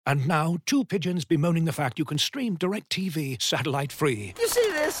And now, two pigeons bemoaning the fact you can stream DirecTV satellite-free. You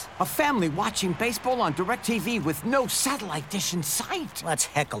see this? A family watching baseball on DirecTV with no satellite dish in sight. Let's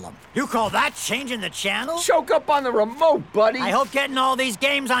heckle them. You call that changing the channel? Choke up on the remote, buddy. I hope getting all these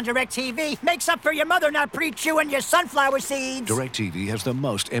games on DirecTV makes up for your mother not pre-chewing your sunflower seeds. DirecTV has the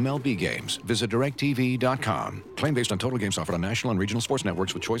most MLB games. Visit DirecTV.com. Claim based on total games offered on national and regional sports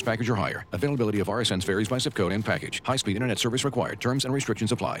networks with choice package or higher. Availability of RSNs varies by zip code and package. High-speed internet service required. Terms and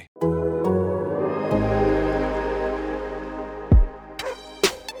restrictions apply.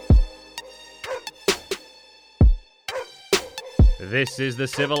 This is the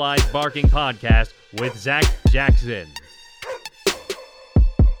Civilized Barking Podcast with Zach Jackson.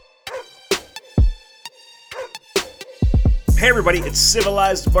 Hey everybody, it's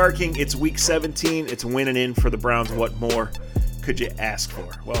Civilized Barking. It's week 17. It's winning in for the Browns. What more could you ask for?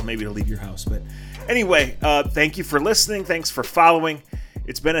 Well, maybe to leave your house. But anyway, thank you for listening. Thanks for following.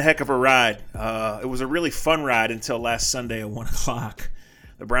 It's been a heck of a ride. It was a really fun ride until last Sunday at 1 o'clock.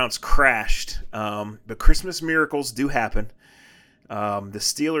 The Browns crashed. But Christmas miracles do happen. The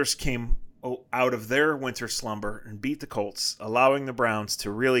Steelers came out of their winter slumber and beat the Colts, allowing the Browns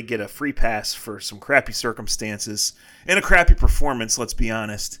to really get a free pass for some crappy circumstances and a crappy performance, let's be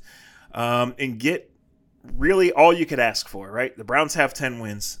honest, and get really all you could ask for, right? The Browns have 10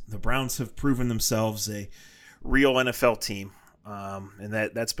 wins. The Browns have proven themselves a real NFL team, and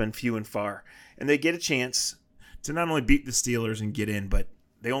that's been few and far. And they get a chance to not only beat the Steelers and get in, but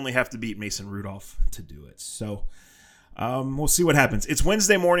they only have to beat Mason Rudolph to do it. So we'll see what happens. It's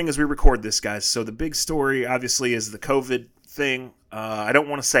Wednesday morning as we record this, guys. So the big story, obviously, is the COVID thing. I don't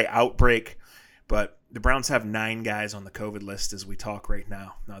want to say outbreak, but the Browns have 9 guys on the COVID list as we talk right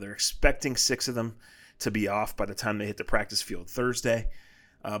now. Now, they're expecting 6 of them to be off by the time they hit the practice field Thursday.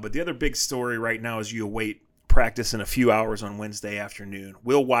 But the other big story right now is you await practice in a few hours on Wednesday afternoon.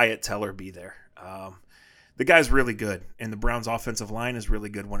 Will Wyatt Teller be there? The guy's really good, and the Browns' offensive line is really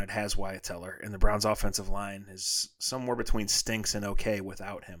good when it has Wyatt Teller, and the Browns' offensive line is somewhere between stinks and okay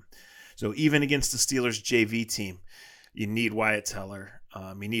without him. So even against the Steelers' JV team, you need Wyatt Teller.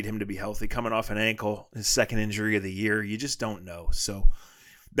 You need him to be healthy. Coming off an ankle, his second injury of the year, you just don't know. So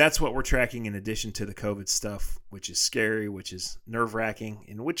that's what we're tracking in addition to the COVID stuff, which is scary, which is nerve-wracking,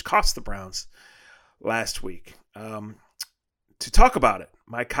 and which cost the Browns last week. To talk about it,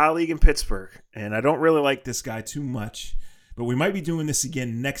 my colleague in Pittsburgh, and I don't really like this guy too much, but we might be doing this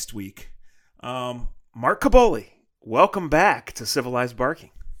again next week. Mark Kaboly, welcome back to Civilized Barking.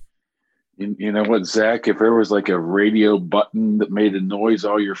 You know what, Zach? If there was like a radio button that made a noise,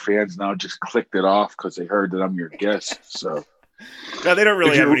 all your fans now just clicked it off because they heard that I'm your guest. So no, they don't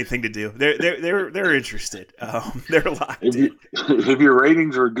really have anything to do. They're interested. They're locked in. If your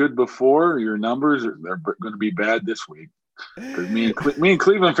ratings were good before, your numbers they're going to be bad this week. Because me and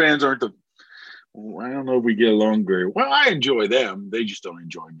Cleveland fans aren't I don't know if we get along very well. I enjoy them. They just don't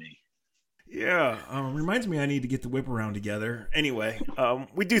enjoy me. Yeah. Reminds me I need to get the whip around together. Anyway,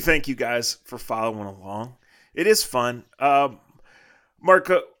 we do thank you guys for following along. It is fun.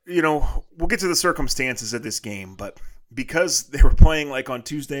 Mark, we'll get to the circumstances of this game, but because they were playing like on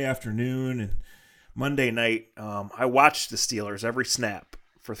Tuesday afternoon and Monday night, I watched the Steelers every snap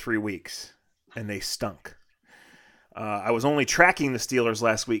for 3 weeks, and they stunk. I was only tracking the Steelers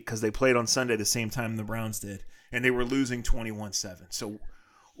last week because they played on Sunday the same time the Browns did, and they were losing 21-7. So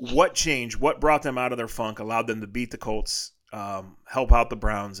what changed? What brought them out of their funk, allowed them to beat the Colts, help out the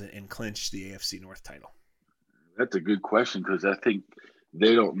Browns, and clinch the AFC North title? That's a good question because I think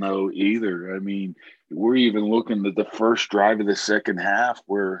they don't know either. I mean, we're even looking at the first drive of the second half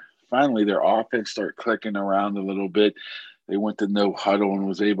where finally their offense started clicking around a little bit. They went to no huddle and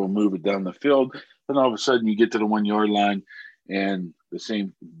was able to move it down the field. Then all of a sudden you get to the 1 yard line and the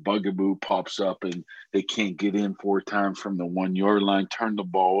same bugaboo pops up and they can't get in 4 times from the 1 yard line, turn the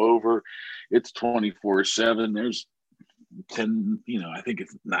ball over. It's 24-7. There's 10, I think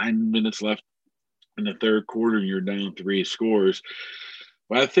it's 9 minutes left in the third quarter and you're down 3 scores.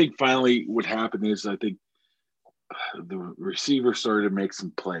 But I think finally what happened is I think the receiver started to make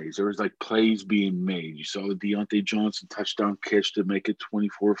some plays. There was like plays being made. You saw the Deontay Johnson touchdown catch to make it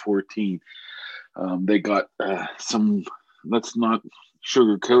 24-14. They got some, let's not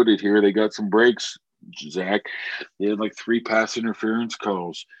sugarcoat it here. They got some breaks, Zach. They had like 3 pass interference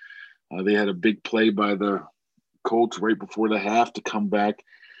calls. They had a big play by the Colts right before the half to come back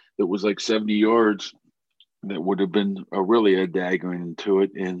that was like 70 yards. That would have been really a dagger into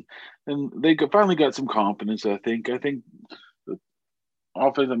it. And they finally got some confidence, I think. I think the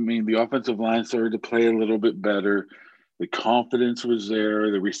offensive line started to play a little bit better. The confidence was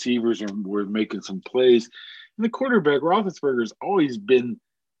there. The receivers were making some plays. And the quarterback, Roethlisberger, has always been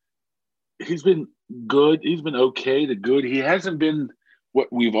he's been good. He's been okay to good. He hasn't been what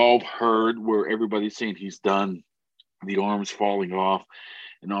we've all heard, where everybody's saying he's done, the arms falling off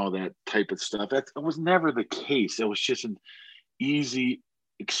and all that type of stuff. That was never the case. It was just an easy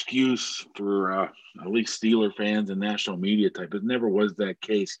excuse for at least Steeler fans and national media type. It never was that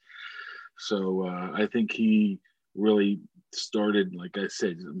case. So I think he really started, like I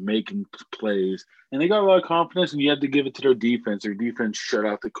said, making plays, and they got a lot of confidence, and you had to give it to their defense. Their defense shut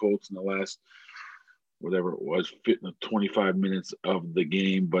out the Colts in the last, whatever it was, 25 minutes of the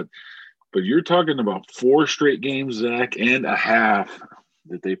game. But you're talking about 4 straight games, Zach, and a half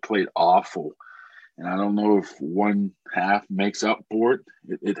that they played awful. And I don't know if one half makes up for it.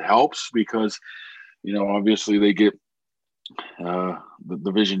 It helps because, obviously they get the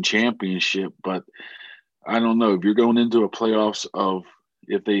division championship, but I don't know if you're going into a playoffs of,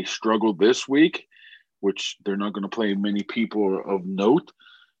 if they struggle this week, which they're not going to play many people of note,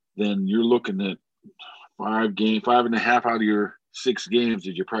 then you're looking at 5.5 out of your 6 games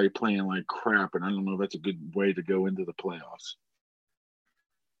that you're probably playing like crap. And I don't know if that's a good way to go into the playoffs.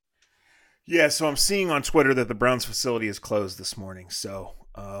 Yeah, so I'm seeing on Twitter that the Browns facility is closed this morning, so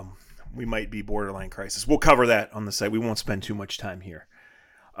we might be borderline crisis. We'll cover that on the site. We won't spend too much time here.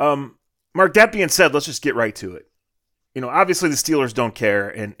 Mark, that being said, let's just get right to it. Obviously the Steelers don't care,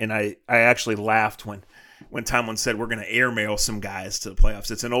 and I actually laughed when Tomlin said we're going to airmail some guys to the playoffs.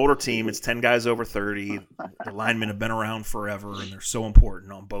 It's an older team. It's 10 guys over 30. The linemen have been around forever, and they're so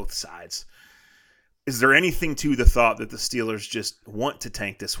important on both sides. Is there anything to the thought that the Steelers just want to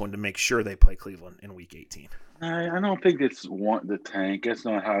tank this one to make sure they play Cleveland in Week 18? I don't think it's want the tank. That's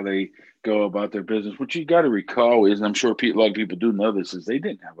not how they go about their business. What you got to recall is, and I'm sure a lot of people do know this, is they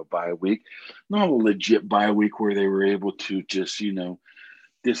didn't have a bye week, not a legit bye week where they were able to just,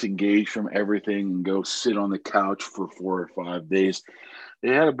 disengage from everything and go sit on the couch for 4 or 5 days. They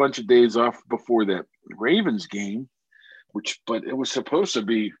had a bunch of days off before that Ravens game, but it was supposed to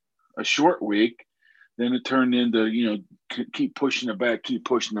be a short week. Then it turned into, keep pushing it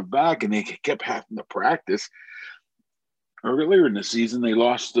back, and they kept having to practice. Earlier in the season, they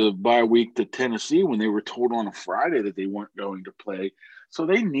lost the bye week to Tennessee when they were told on a Friday that they weren't going to play. So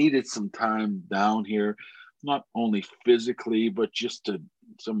they needed some time down here, not only physically, but just to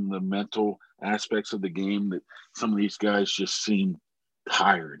some of the mental aspects of the game, that some of these guys just seem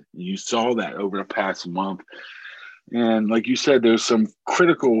tired. And you saw that over the past month. And like you said, there's some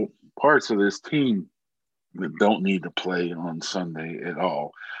critical parts of this team that don't need to play on Sunday at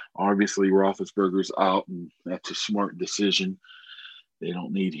all. Obviously, Roethlisberger's out, and that's a smart decision. They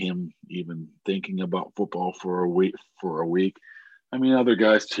don't need him even thinking about football for a week. I mean, other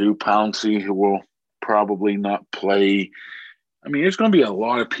guys too. Pouncey, who will probably not play. I mean, there's going to be a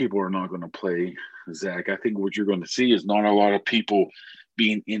lot of people who are not going to play, Zach. I think what you're going to see is not a lot of people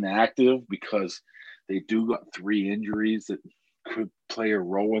being inactive, because they do got 3 injuries that could play a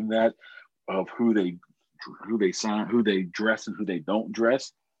role in that, of who they sign, who they dress, and who they don't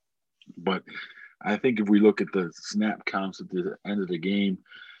dress. But I think if we look at the snap counts at the end of the game,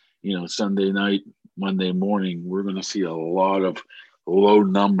 Sunday night, Monday morning, we're going to see a lot of low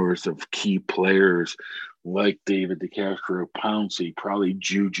numbers of key players like David DeCastro, Pouncey, probably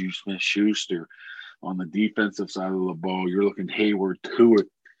Juju Smith-Schuster. On the defensive side of the ball, you're looking Hayward, Tuitt,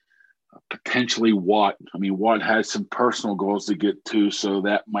 potentially Watt. I mean, Watt has some personal goals to get to, so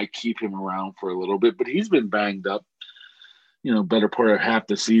that might keep him around for a little bit. But he's been banged up, better part of half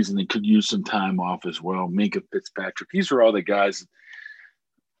the season, and could use some time off as well. Minkah Fitzpatrick. These are all the guys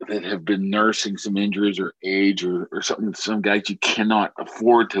that have been nursing some injuries or age or something. Some guys you cannot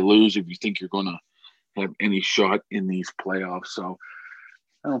afford to lose if you think you're going to have any shot in these playoffs. So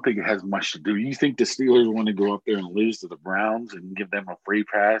I don't think it has much to do. You think the Steelers want to go up there and lose to the Browns and give them a free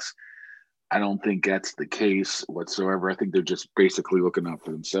pass? I don't think that's the case whatsoever. I think they're just basically looking out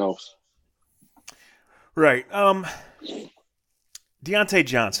for themselves. Right. Deontay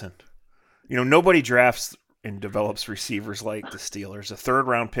Johnson. Nobody drafts and develops receivers like the Steelers. A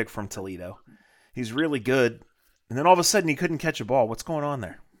 3rd-round pick from Toledo. He's really good. And then all of a sudden he couldn't catch a ball. What's going on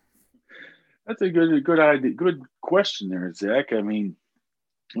there? That's a good idea. Good question there, Zach. I mean,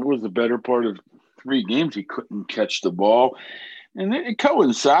 it was the better part of 3 games he couldn't catch the ball. And it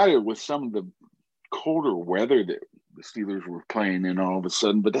coincided with some of the colder weather that the Steelers were playing in all of a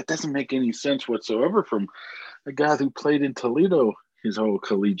sudden. But that doesn't make any sense whatsoever from a guy who played in Toledo his whole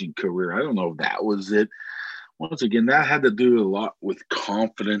collegiate career. I don't know if that was it. Once again, that had to do a lot with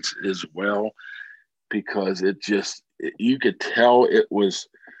confidence as well, because you could tell it was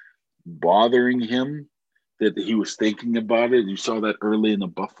bothering him, that he was thinking about it. You saw that early in the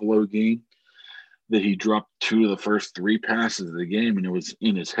Buffalo game, that he dropped 2 of the first 3 passes of the game, and it was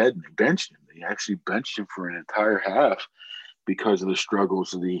in his head, and he benched him. They actually benched him for an entire half because of the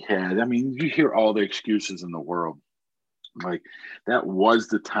struggles that he had. I mean, you hear all the excuses in the world. Like, that was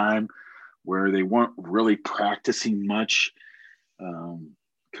the time where they weren't really practicing much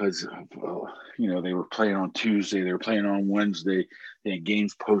because they were playing on Tuesday, they were playing on Wednesday, they had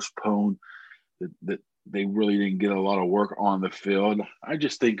games postponed, that they really didn't get a lot of work on the field. I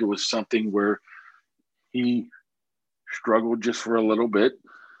just think it was something where he struggled just for a little bit,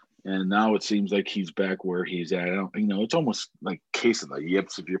 and now it seems like he's back where he's at. It's almost like a case of the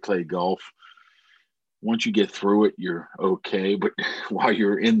yips if you play golf. Once you get through it, you're okay. But while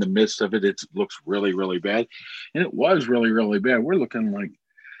you're in the midst of it, it looks really, really bad. And it was really, really bad. We're looking like,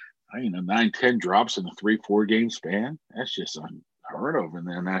 9-10 drops in a 3-4 game span. That's just unheard of in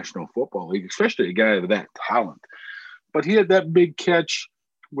the National Football League, especially a guy of that talent. But he had that big catch,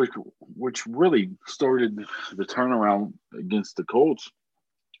 which really started the turnaround against the Colts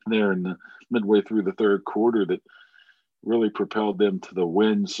there in the midway through the third quarter that really propelled them to the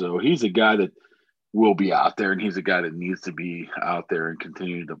win. So he's a guy that will be out there, and he's a guy that needs to be out there and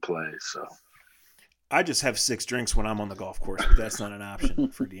continue to play. So I just have 6 drinks when I'm on the golf course, but that's not an option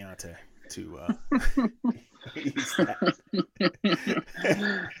for Deontay to use that.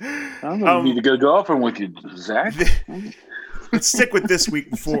 I'm going to need to go golfing with you, Zach. Let's stick with this week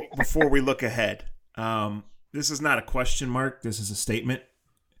before we look ahead. This is not a question mark. This is a statement.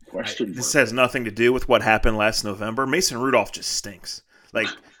 This has nothing to do with what happened last November. Mason Rudolph just stinks. Like,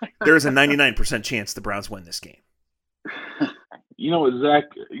 there's a 99% chance the Browns win this game. Zach,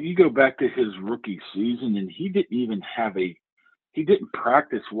 you go back to his rookie season, and he didn't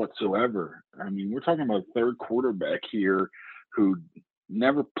practice whatsoever. I mean, we're talking about a third quarterback here who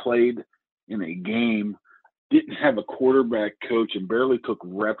never played in a game, didn't have a quarterback coach, and barely took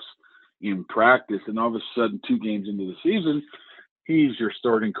reps in practice. And all of a sudden, 2 games into the season, he's your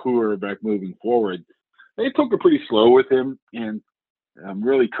starting quarterback moving forward. They took it pretty slow with him, and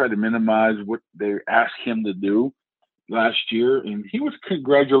really tried to minimize what they asked him to do last year. And he was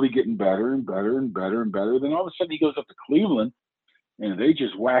gradually getting better and better and better and better. Then all of a sudden he goes up to Cleveland, and they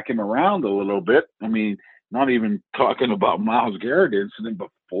just whack him around a little bit. I mean, not even talking about Myles Garrett incident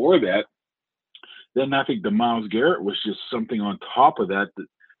before that. Then I think the Myles Garrett was just something on top of that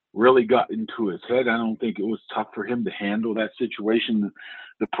really got into his head. I don't think it was tough for him to handle that situation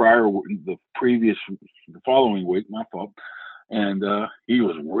the following week, my fault. And he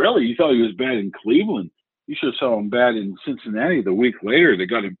thought he was bad in Cleveland. You should have saw him bad in Cincinnati the week later. They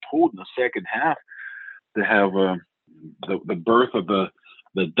got him pulled in the second half to have the birth of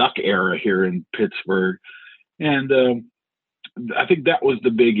the Duck era here in Pittsburgh. And I think that was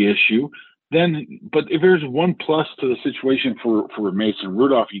the big issue. But if there's one plus to the situation for Mason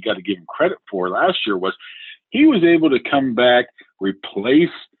Rudolph, you got to give him credit for last year was he was able to come back, replace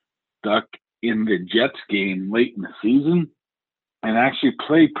Duck in the Jets game late in the season, and actually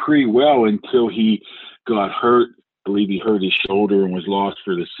played pretty well until he got hurt. I believe he hurt his shoulder and was lost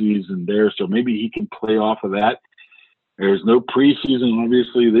for the season there. So maybe he can play off of that. There's no preseason,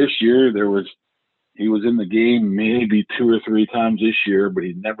 obviously, this year. He was in the game maybe 2 or 3 times this year, but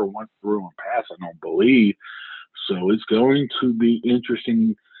he never went through and passed, I don't believe. So it's going to be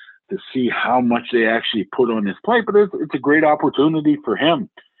interesting to see how much they actually put on his plate. But it's a great opportunity for him.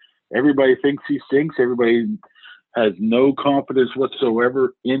 Everybody thinks he stinks. Everybody has no confidence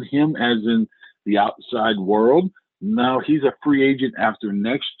whatsoever in him as in the outside world. Now he's a free agent after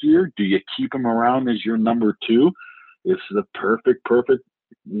next year. Do you keep him around as your number 2? It's the perfect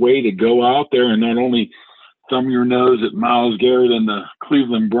way to go out there and not only thumb your nose at Myles Garrett and the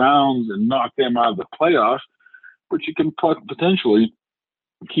Cleveland Browns and knock them out of the playoffs, but you can potentially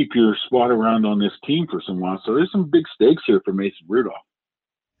keep your spot around on this team for some while. So there's some big stakes here for Mason Rudolph.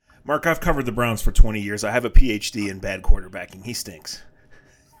 Mark, I've covered the Browns for 20 years. I have a PhD in bad quarterbacking. He stinks.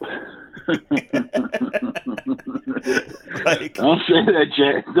 Don't say that,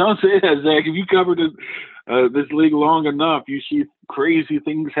 Jack. Don't say that, Zach. If you covered this league long enough, you see crazy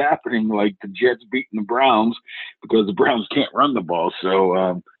things happening, like the Jets beating the Browns because the Browns can't run the ball.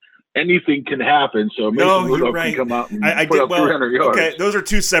 So anything can happen. So Mason Rudolph can come out and put up 300 yards. Okay, those are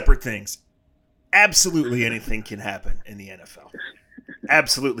 2 separate things. Absolutely anything can happen in the NFL.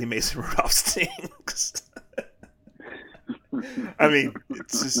 Absolutely, Mason Rudolph stinks. I mean,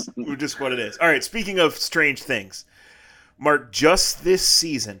 it's just what it is. All right, speaking of strange things, Mark, just this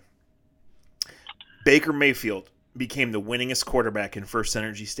season, Baker Mayfield became the winningest quarterback in First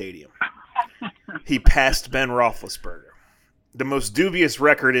Energy Stadium. He passed Ben Roethlisberger. The most dubious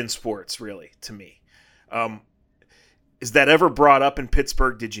record in sports, really, to me. Is that ever brought up in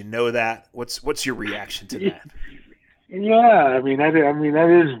Pittsburgh? Did you know that? What's your reaction to that? Yeah, I mean that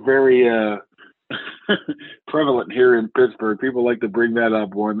is very prevalent here in Pittsburgh. People like to bring that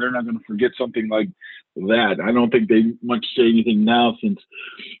up, and they're not going to forget something like that. I don't think they much say anything now since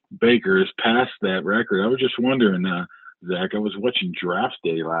Baker has passed that record. I was just wondering, Zach. I was watching Draft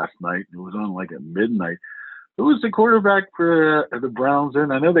Day last night. It was on like at midnight. Who was the quarterback for the Browns?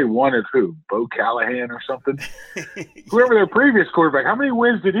 And I know they wanted who? Bo Callahan or something. Whoever their previous quarterback. How many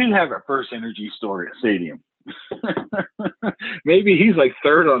wins did he have at First Energy Stadium? Maybe he's like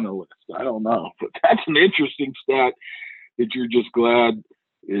third on the list. I don't know, but that's an interesting stat that you're just glad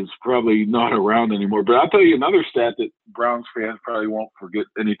is probably not around anymore. But I'll tell you another stat that Browns fans probably won't forget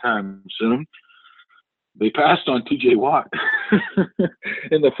anytime soon. They passed on T.J. Watt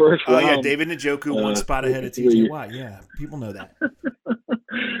in the first round. Oh, yeah, David Njoku one spot ahead of T.J. Watt. Yeah, people know that.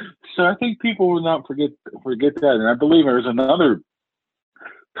 So I think people will not forget that. And I believe there was another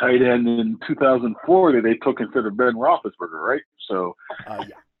tight end in 2004 that they took instead of Ben Roethlisberger, right? So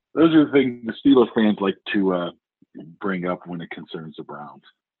those are the things the Steelers fans like to bring up when it concerns the Browns.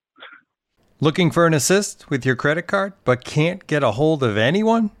 Looking for an assist with your credit card but can't get a hold of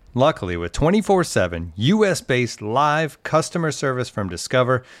anyone? Luckily, with 24/7 U.S.-based live customer service from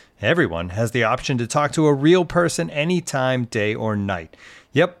Discover, everyone has the option to talk to a real person anytime, day or night.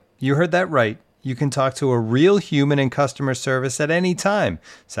 Yep, you heard that right. You can talk to a real human in customer service at any time.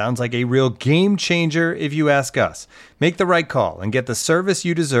 Sounds like a real game changer if you ask us. Make the right call and get the service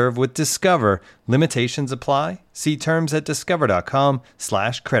you deserve with Discover. Limitations apply. See terms at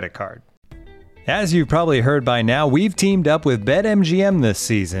discover.com/creditcard. As you've probably heard by now, we've teamed up with BetMGM this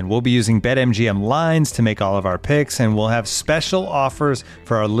season. We'll be using BetMGM lines to make all of our picks, and we'll have special offers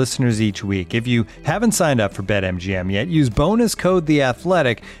for our listeners each week. If you haven't signed up for BetMGM yet, use bonus code The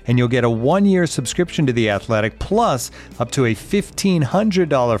Athletic, and you'll get a 1-year subscription to The Athletic, plus up to a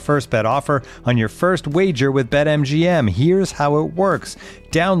 $1,500 first bet offer on your first wager with BetMGM. Here's how it works.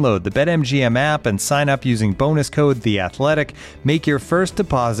 Download the BetMGM app and sign up using bonus code The Athletic. Make your first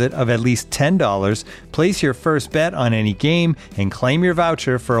deposit of at least $10. Place your first bet on any game and claim your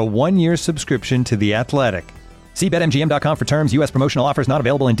voucher for a 1-year subscription to The Athletic. See BetMGM.com for terms. U.S. promotional offers not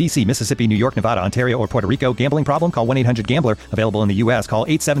available in D.C., Mississippi, New York, Nevada, Ontario, or Puerto Rico. Gambling problem? Call 1-800-GAMBLER. Available in the U.S. Call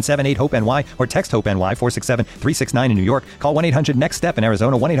 877-8-HOPE-NY or text HOPE-NY 467-369 in New York. Call 1-800-NEXT-STEP in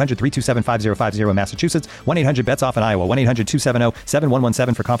Arizona. 1-800-327-5050 in Massachusetts. 1-800-BETS-OFF in Iowa.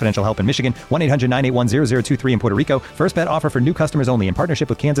 1-800-270-7117 for confidential help in Michigan. 1-800-981-0023 in Puerto Rico. First bet offer for new customers only in partnership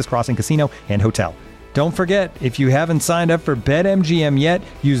with Kansas Crossing Casino and Hotel. Don't forget, if you haven't signed up for BetMGM yet,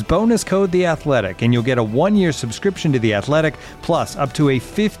 use bonus code The Athletic, and you'll get a 1-year subscription to The Athletic, plus up to a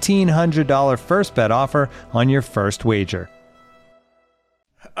 $1,500 first bet offer on your first wager.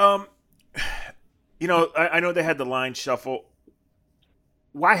 I know they had the line shuffle.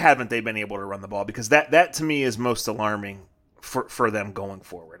 Why haven't they been able to run the ball? Because that to me is most alarming for them going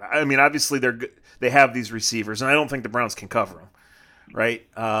forward. I mean, obviously they have these receivers, and I don't think the Browns can cover them. Right?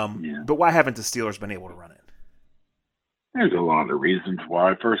 But why haven't the Steelers been able to run it? There's a lot of reasons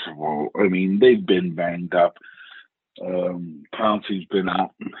why. First of all, I mean, they've been banged up. Pouncey's been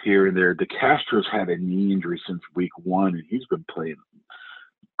out here and there. DeCastro's had a knee injury since week 1, and he's been playing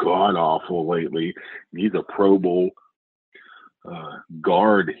god-awful lately. He's a Pro Bowl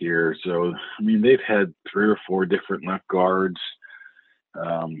guard here. So, I mean, they've had 3 or 4 different left guards.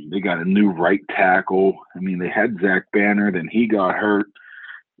 They got a new right tackle. I mean, they had Zach Banner, then he got hurt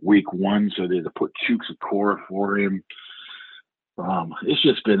week 1, so they had to put Chukes Okora for him. It's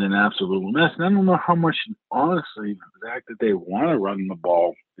just been an absolute mess. And I don't know how much, honestly, Zach, that they want to run the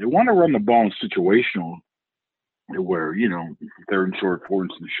ball. They want to run the ball in situational where, 3rd and short,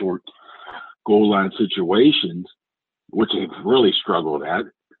 4th and short goal line situations, which they've really struggled at.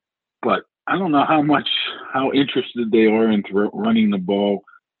 But I don't know how interested they are in running the ball.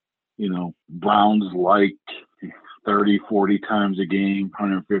 Browns like 30, 40 times a game,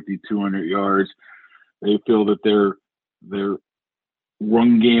 150, 200 yards. They feel that their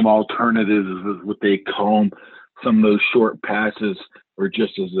run game alternatives is what they call them. Some of those short passes are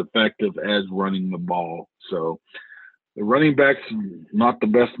just as effective as running the ball. So the running back's not the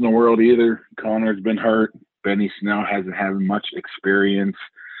best in the world either. Connor's been hurt. Benny Snell hasn't had much experience.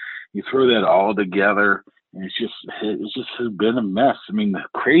 You throw that all together, and it's just been a mess. I mean, the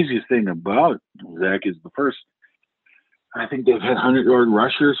craziest thing about it, Zach, is I think they've had 100-yard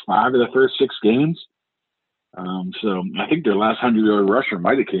rushers 5 of the first 6 games. So I think their last 100-yard rusher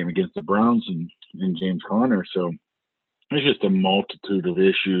might have came against the Browns and James Conner. So there's just a multitude of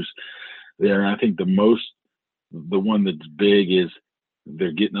issues there. And I think the one that's big is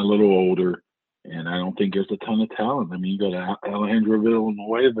they're getting a little older. And I don't think there's a ton of talent. I mean, you got Alejandro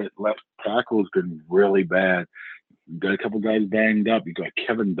Villanueva, but left tackle has been really bad. got a couple guys banged up. You got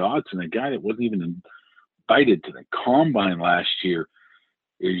Kevin Dodson, a guy that wasn't even invited to the combine last year,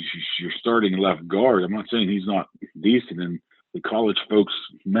 is your starting left guard. I'm not saying he's not decent, and the college folks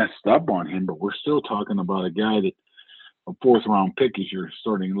messed up on him, but we're still talking about a guy that a fourth-round pick is your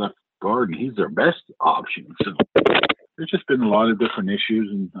starting left guard, and he's their best option. So there's just been a lot of different issues,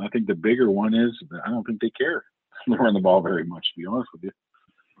 and I think the bigger one is that I don't think they care to run the ball very much, to be honest with you.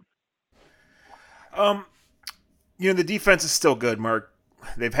 The defense is still good, Mark.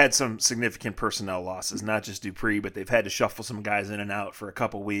 They've had some significant personnel losses, not just Dupree, but they've had to shuffle some guys in and out for a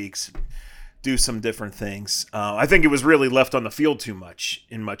couple weeks, do some different things. I think it was really left on the field too much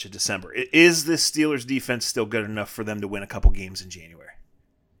in much of December. Is this Steelers defense still good enough for them to win a couple games in January?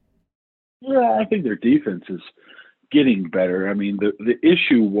 Yeah, I think their defense is getting better. I mean, the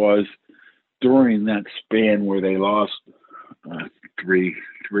issue was during that span where they lost three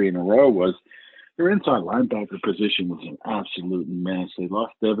in a row was their inside linebacker position was an absolute mess. They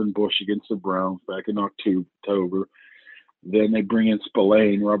lost Devin Bush against the Browns back in October. Then they bring in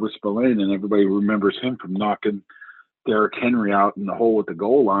Robert Spillane, and everybody remembers him from knocking Derrick Henry out in the hole at the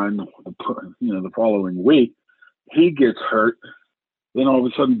goal line, the following week. He gets hurt. Then all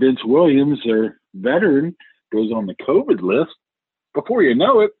of a sudden, Vince Williams, their veteran, goes on the COVID list. Before you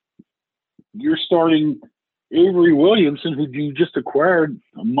know it, you're starting Avery Williamson, who you just acquired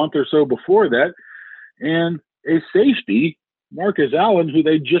a month or so before that, and a safety, Marcus Allen, who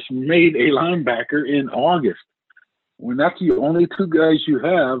they just made a linebacker in August. When that's the only two guys you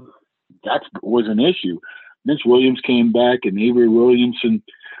have, that was an issue. Vince Williams came back, and Avery Williamson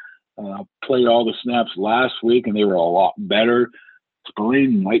played all the snaps last week, and they were a lot better.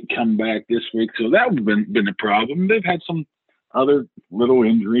 Spillane might come back this week, so that would have been a problem. They've had some other little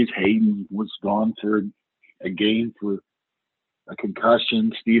injuries. Hayden was gone for a game for a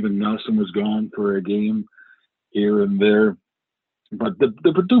concussion. Steven Nelson was gone for a game here and there. But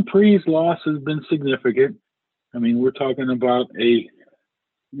the Dupree's loss has been significant. I mean, we're talking about a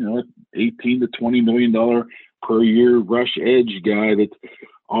 $18 to $20 million per year rush edge guy that's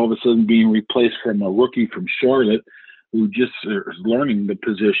all of a sudden being replaced from a rookie from Charlotte who just is learning the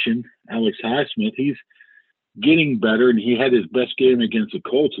position, Alex Highsmith. He's getting better, and he had his best game against the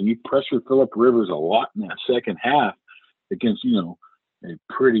Colts, and he pressured Phillip Rivers a lot in that second half against, a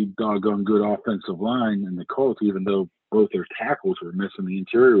pretty doggone good offensive line in the Colts, even though both their tackles were missing. The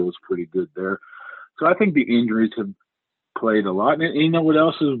interior was pretty good there. So I think the injuries have played a lot. And you know what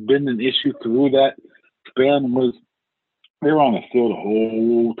else has been an issue through that span was they were on the field a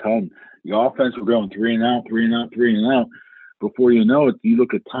whole ton. The offense was going 3 and out. Before you know it, you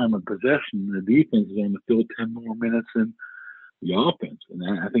look at time of possession, the defense is on the field 10 more minutes than the offense.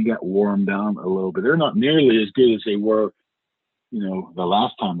 And I think that wore them down a little bit. They're not nearly as good as they were, the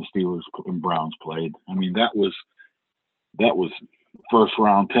last time the Steelers and Browns played. I mean, that was first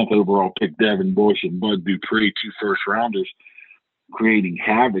round, 10th overall pick Devin Bush and Bud Dupree, 2 first-rounders, creating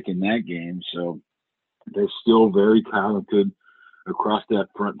havoc in that game. So they're still very talented across that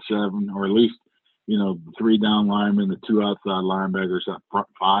front 7, or at least, the 3 down linemen, the 2 outside linebackers, that front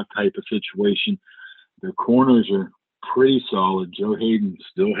 5 type of situation. Their corners are pretty solid. Joe Hayden's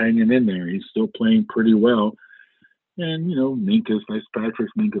still hanging in there. He's still playing pretty well. And, Minkah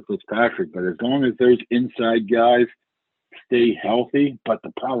Fitzpatrick. But as long as those inside guys stay healthy, but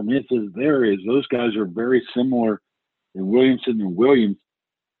the problem is those guys are very similar in Williamson and Williams,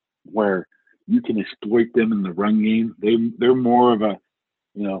 where you can exploit them in the run game. They're more of a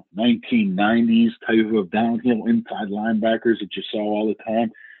 1990s type of downhill inside linebackers that you saw all the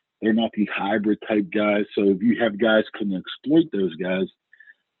time. They're not these hybrid type guys. So if you have guys can exploit those guys,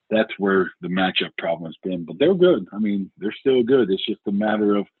 that's where the matchup problem has been. But they're good. I mean, they're still good. It's just a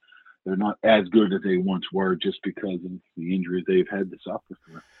matter of they're not as good as they once were just because of the injuries they've had to suffer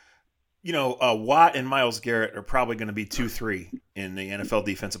from. Watt and Myles Garrett are probably going to be 2-3 in the NFL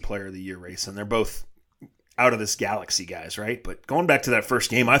Defensive Player of the Year race, and they're both out of this galaxy guys, right? But going back to that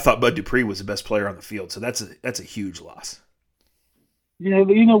first game, I thought Bud Dupree was the best player on the field, so that's a huge loss.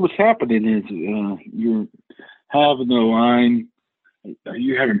 What's happening is you're having the line,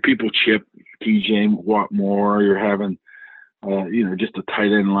 you're having people chip TJ Watt more, you're having just a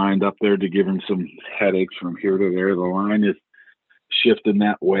tight end lined up there to give him some headaches from here to there. The line is shifting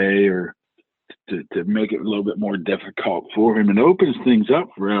that way, or to make it a little bit more difficult for him, and opens things up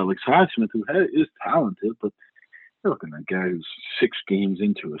for Alex Highsmith, who is talented, but you're looking at a guy who's 6 games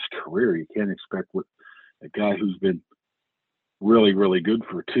into his career. You can't expect what a guy who's been really, really good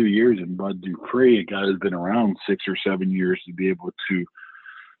for 2 years, and Bud Dupree, a guy who's been around 6 or 7 years, to be able to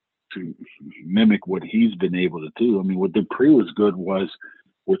mimic what he's been able to do. I mean, what Dupree was good was,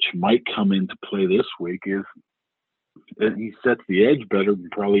 which might come into play this week, is he sets the edge better than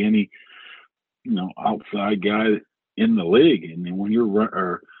probably any, outside guy in the league. And then when you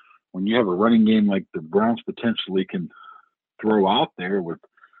have a running game like the Browns potentially can throw out there with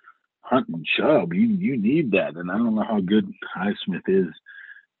Hunt and Chubb, you need that. And I don't know how good Highsmith is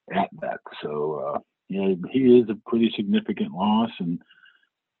at that. So, he is a pretty significant loss. And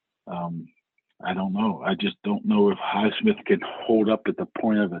I don't know. I just don't know if Highsmith can hold up at the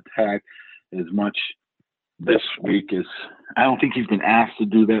point of attack as much this week as I don't think he's been asked to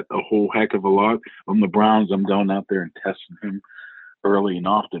do that a whole heck of a lot. On the Browns, I'm going out there and testing him early and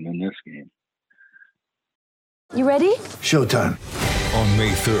often in this game. You ready? Showtime. On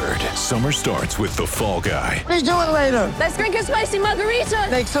May 3rd, summer starts with The Fall Guy. Let's do it later. Let's drink a spicy margarita.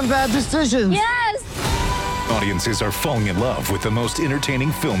 Make some bad decisions. Yes. Audiences are falling in love with the most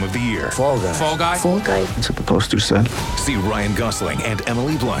entertaining film of the year. Fall Guy. Fall Guy? Fall Guy. That's what the poster said. See Ryan Gosling and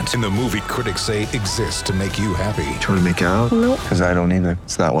Emily Blunt in the movie critics say exists to make you happy. Trying to make it out? Nope. Because I don't either.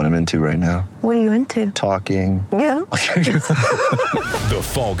 It's not what I'm into right now. What are you into? Talking. Yeah. The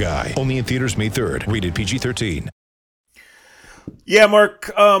Fall Guy. Only in theaters May 3rd. Rated PG-13. Yeah,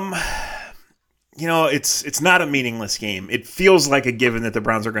 Mark, it's not a meaningless game. It feels like a given that the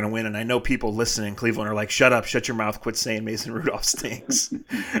Browns are going to win, and I know people listening in Cleveland are like, shut up, shut your mouth, quit saying Mason Rudolph stinks.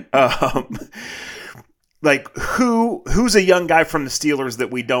 Who's a young guy from the Steelers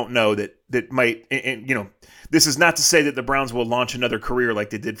that we don't know that might, and this is not to say that the Browns will launch another career like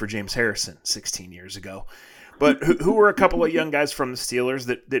they did for James Harrison 16 years ago, but who are a couple of young guys from the Steelers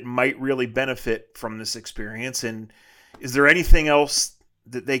that might really benefit from this experience, and is there anything else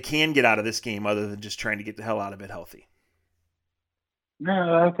that they can get out of this game other than just trying to get the hell out of it healthy?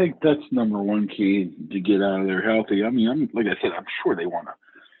 No, I think that's number one key to get out of there healthy. I mean, like I said, I'm sure they want to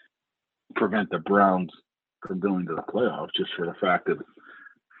prevent the Browns from going to the playoffs just for the fact that,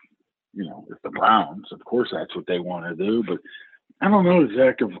 it's the Browns. Of course, that's what they want to do. But I don't know,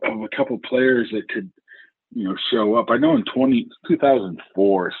 Zach, of a couple players that could, show up. I know in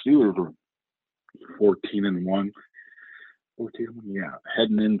 2004, Steelers were 14-1. Yeah,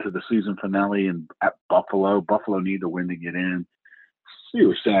 heading into the season finale and at Buffalo. Buffalo needed to win to get in.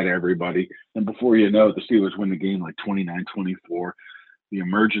 Steelers sat everybody. And before you know it, the Steelers win the game like 29-24. The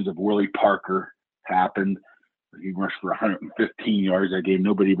emergence of Willie Parker happened. He rushed for 115 yards that game.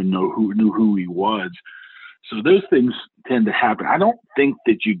 Nobody even knew who he was. So those things tend to happen. I don't think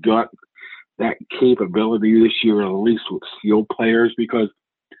that you got that capability this year, at least with skill players, because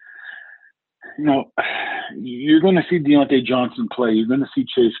you're going to see Deontay Johnson play. You're going to see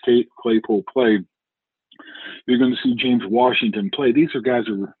Chase Claypool play. You're going to see James Washington play. These are guys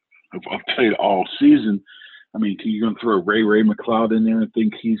who have played all season. I mean, you're going to throw Ray McLeod in there and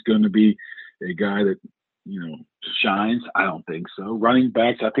think he's going to be a guy that, shines? I don't think so. Running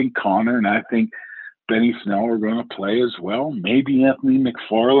backs, I think Connor and I think Benny Snell are going to play as well. Maybe Anthony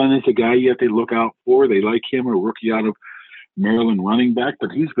McFarland is a guy you have to look out for. They like him, a rookie out of Maryland running back,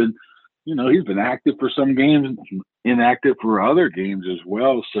 but he's been active for some games, inactive for other games as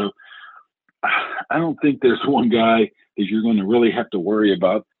well. So I don't think there's one guy that you're going to really have to worry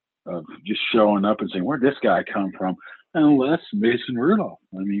about just showing up and saying, where'd this guy come from? Unless Mason Rudolph.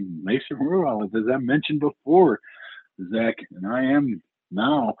 I mean, Mason Rudolph, as I mentioned before, Zach, and I am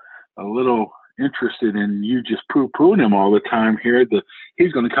now a little interested in you just poo-pooing him all the time here.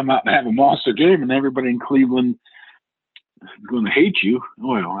 He's going to come out and have a monster game, and everybody in Cleveland going to hate you.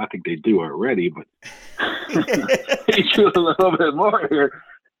 Well, I think they do already, but hate you a little bit more here.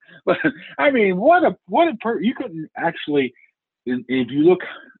 But I mean, you couldn't actually, if you look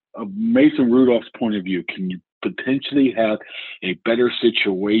at Mason Rudolph's point of view, can you potentially have a better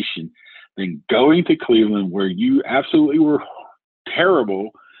situation than going to Cleveland where you absolutely were terrible?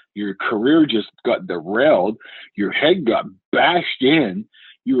 Your career just got derailed. Your head got bashed in.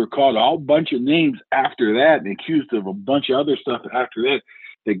 You were called a whole bunch of names after that and accused of a bunch of other stuff after that.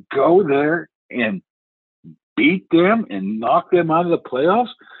 To go there and beat them and knock them out of the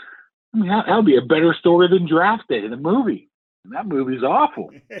playoffs, I mean, that'll be a better story than Draft Day, the movie. And that movie's awful.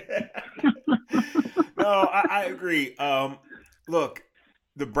 No, I agree. Look,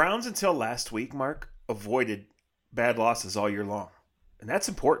 the Browns until last week, Mark, avoided bad losses all year long. And that's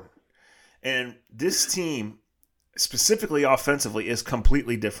important. And this team, specifically offensively, is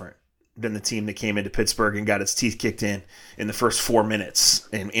completely different than the team that came into Pittsburgh and got its teeth kicked in the first 4 minutes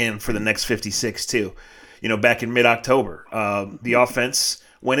and for the next 56 too. Back in mid-October, the offense,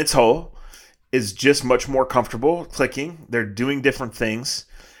 when it's whole, is just much more comfortable clicking. They're doing different things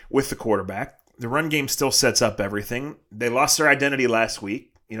with the quarterback. The run game still sets up everything. They lost their identity last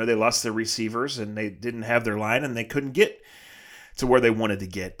week. They lost their receivers and they didn't have their line and they couldn't get to where they wanted to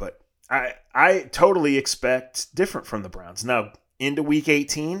get. But I totally expect different from the Browns. Now, into Week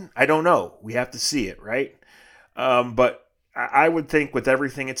 18, I don't know. We have to see it, right? But I would think with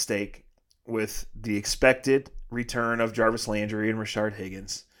everything at stake, with the expected return of Jarvis Landry and Rashard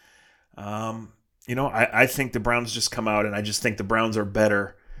Higgins, I think the Browns just come out, and I just think the Browns are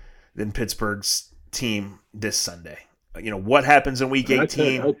better than Pittsburgh's team this Sunday. What happens in Week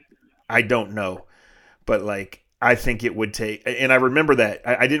 18, I don't know. But, I think it would take – and I remember that.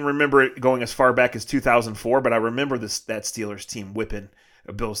 I didn't remember it going as far back as 2004, but I remember that Steelers team whipping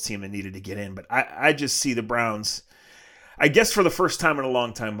a Bills team that needed to get in. But I just see the Browns – I guess for the first time in a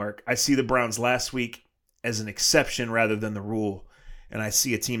long time, Mark, I see the Browns last week as an exception rather than the rule, and I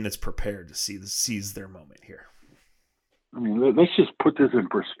see a team that's prepared to seize their moment here. I mean, let's just put this in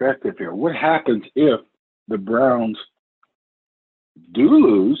perspective here. What happens if the Browns do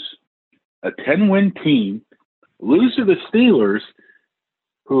lose, a 10-win team, lose to the Steelers,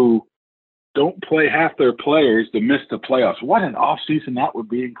 who don't play half their players to miss the playoffs? What an offseason that would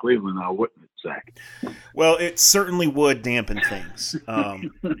be in Cleveland now, wouldn't it, Zach? Well, it certainly would dampen things.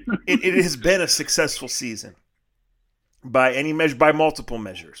 It has been a successful season by any measure, by multiple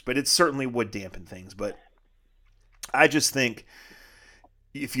measures, but it certainly would dampen things. But I just think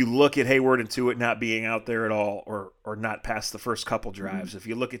if you look at Hayward and Tuitt not being out there at all, or not past the first couple drives, if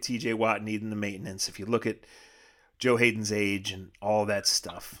you look at T.J. Watt needing the maintenance, if you look at Joe Hayden's age and all that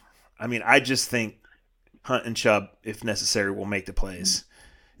stuff, I mean, I just think Hunt and Chubb, if necessary, will make the plays.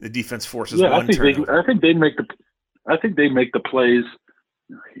 The defense forces one turnover. I think they make the plays,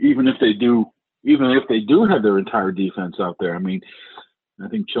 even if they do have their entire defense out there. I mean, I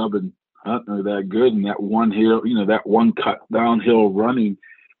think Chubb and Hunt are that good, and that one hill, that one cut downhill running,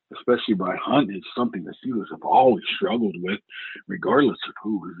 especially by Hunt, is something the Steelers have always struggled with, regardless of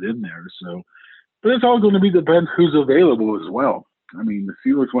who was in there. So, but it's all going to be depend who's available as well. I mean, the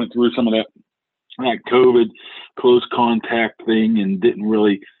Steelers went through some of that COVID close contact thing and didn't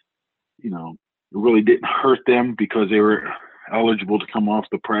really, it really didn't hurt them because they were eligible to come off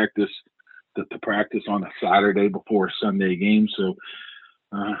the practice on a Saturday before a Sunday game. So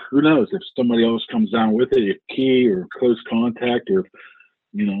who knows if somebody else comes down with it, if key or close contact, or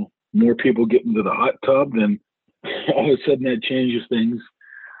more people get into the hot tub, then all of a sudden that changes things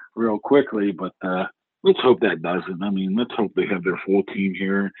real quickly. But let's hope that doesn't. I mean, let's hope they have their full team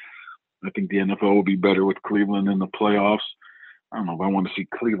here. I think the NFL will be better with Cleveland in the playoffs. I don't know if I want to see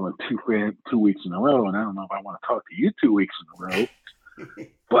Cleveland 2 weeks in a row, and I don't know if I want to talk to you 2 weeks in a row.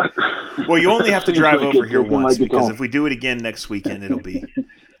 But well, you only have to drive over here once, because if we do it again next weekend, it'll be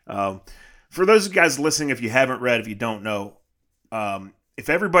for those guys listening. If you haven't read, if you don't know, if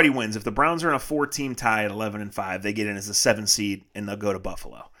everybody wins, if the Browns are in a 4-team tie at 11-5, they get in as a 7 seed and they'll go to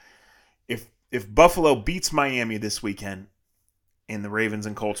Buffalo. If Buffalo beats Miami this weekend and the Ravens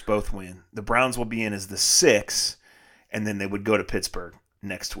and Colts both win, the Browns will be in as the 6, and then they would go to Pittsburgh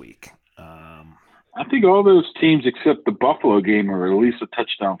next week. I think all those teams except the Buffalo game are at least a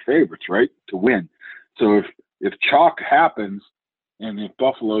touchdown favorites, right, to win. So if chalk happens and if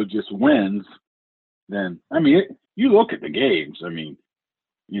Buffalo just wins, then, I mean, you look at the games. I mean,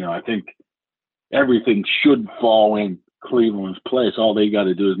 I think everything should fall in Cleveland's place. All they got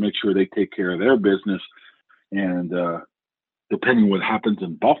to do is make sure they take care of their business. And depending what happens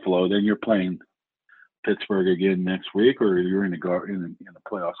in Buffalo, then you're playing Pittsburgh again next week, or you're in the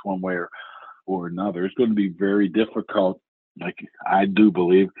playoffs one way or another. It's going to be very difficult. Like, I do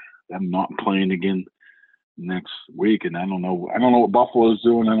believe them not playing again next week. And I don't know what Buffalo's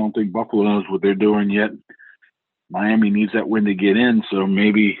doing. I don't think Buffalo knows what they're doing yet. Miami needs that win to get in, so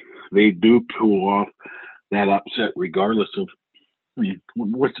maybe they do pull off that upset regardless of, I mean,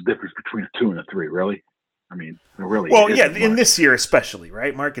 what's the difference between a 2 and a 3, really? I mean, really. Well, yeah, in this year especially,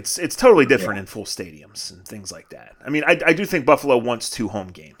 right, Mark? It's totally different in full stadiums and things like that. I mean, I do think Buffalo wants 2 home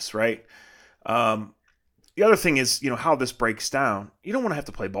games, right? The other thing is, how this breaks down. You don't want to have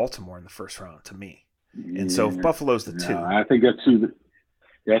to play Baltimore in the first round, to me. And so if Buffalo's the 2. I think that's who the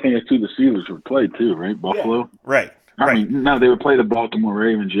Steelers would play too, right? Buffalo. Yeah, right. I mean, no, they would play the Baltimore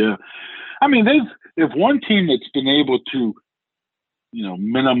Ravens, yeah. I mean, if one team that's been able to,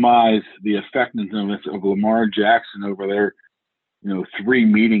 minimize the effectiveness of Lamar Jackson over their, 3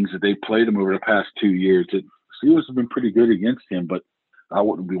 meetings that they played him over the past 2 years, the Steelers have been pretty good against him, but I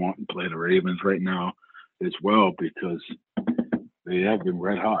wouldn't be wanting to play the Ravens right now as well, because they have been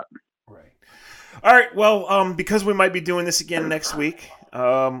red hot. Right. All right. Well, because we might be doing this again next week,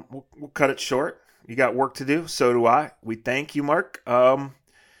 we'll cut it short. You got work to do. So do I. We thank you, Mark. And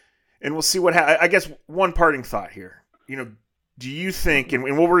we'll see what happens. I guess one parting thought here. Do you think, and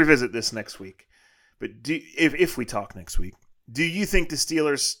we'll revisit this next week, but if we talk next week, do you think the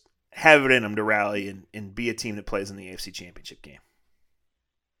Steelers have it in them to rally and be a team that plays in the AFC Championship game?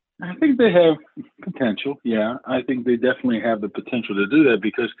 I think they have potential. Yeah, I think they definitely have the potential to do that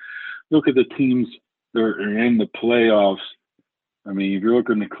because look at the teams that are in the playoffs. I mean, if you're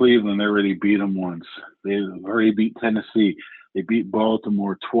looking at Cleveland, they already beat them once. They already beat Tennessee. They beat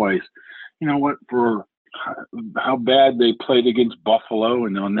Baltimore twice. You know what? For how bad they played against Buffalo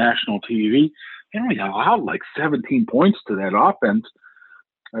and on national TV, they only allowed like 17 points to that offense.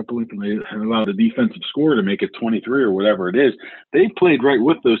 I believe they allowed the defensive score to make it 23 or whatever it is. They played right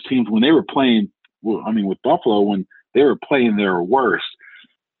with those teams when they were playing, with Buffalo, when they were playing their worst.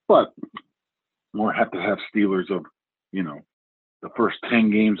 But we'll have to have Steelers of, the first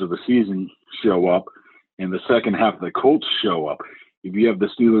 10 games of the season show up and the second half of the Colts show up. If you have the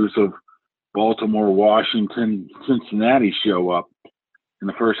Steelers of Baltimore, Washington, Cincinnati show up in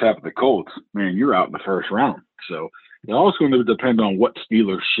the first half of the Colts, man, you're out in the first round. So it's also going to depend on what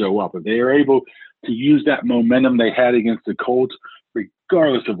Steelers show up. If they are able to use that momentum they had against the Colts,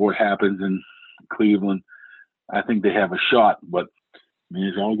 regardless of what happens in Cleveland, I think they have a shot. But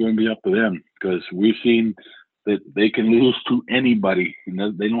it's all going to be up to them because we've seen that they can lose to anybody,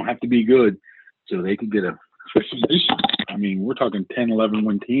 and they don't have to be good. So they could get we're talking 10,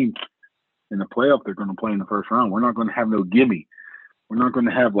 11-win teams in the playoff they're going to play in the first round. We're not going to have no gimme. We're not going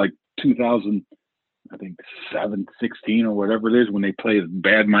to have like 2007, 16 or whatever it is when they play a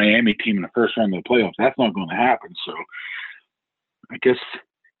bad Miami team in the first round of the playoffs. That's not going to happen. So I guess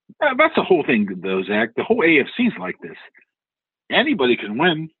that's the whole thing, though, Zach. The whole AFC is like this. Anybody can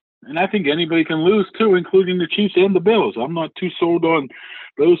win, and I think anybody can lose too, including the Chiefs and the Bills. I'm not too sold on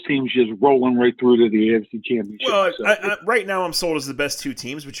those teams just rolling right through to the AFC Championship. Well, right now I'm sold as the best two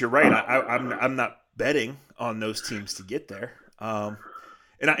teams, but you're right. I'm not betting on those teams to get there.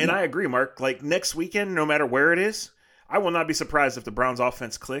 And I agree, Mark. Like next weekend, no matter where it is, I will not be surprised if the Browns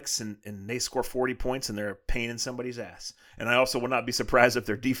offense clicks and they score 40 points and they're a pain in somebody's ass. And I also will not be surprised if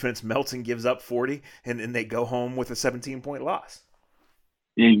their defense melts and gives up 40 and they go home with a 17-point loss.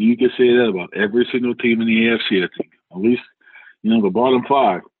 And you can say that about every single team in the AFC, I think. At least, the bottom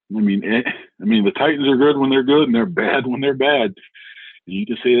five. I mean, the Titans are good when they're good and they're bad when they're bad. And you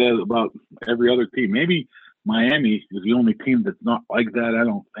can say that about every other team. Maybe Miami is the only team that's not like that, I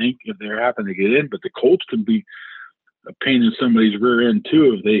don't think, if they happen to get in. But the Colts can be a pain in somebody's rear end,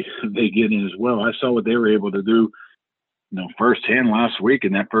 too, if they get in as well. I saw what they were able to do, firsthand last week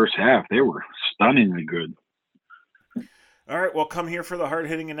in that first half. They were stunningly good. All right, well, come here for the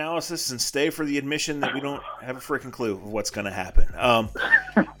hard-hitting analysis and stay for the admission that we don't have a freaking clue of what's going to happen.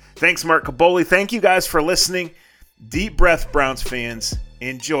 Thanks, Mark Kaboly. Thank you guys for listening. Deep breath, Browns fans.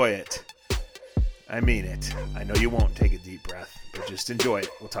 Enjoy it. I mean it. I know you won't take a deep breath, but just enjoy it.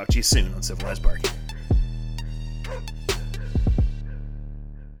 We'll talk to you soon on Civilized Barking.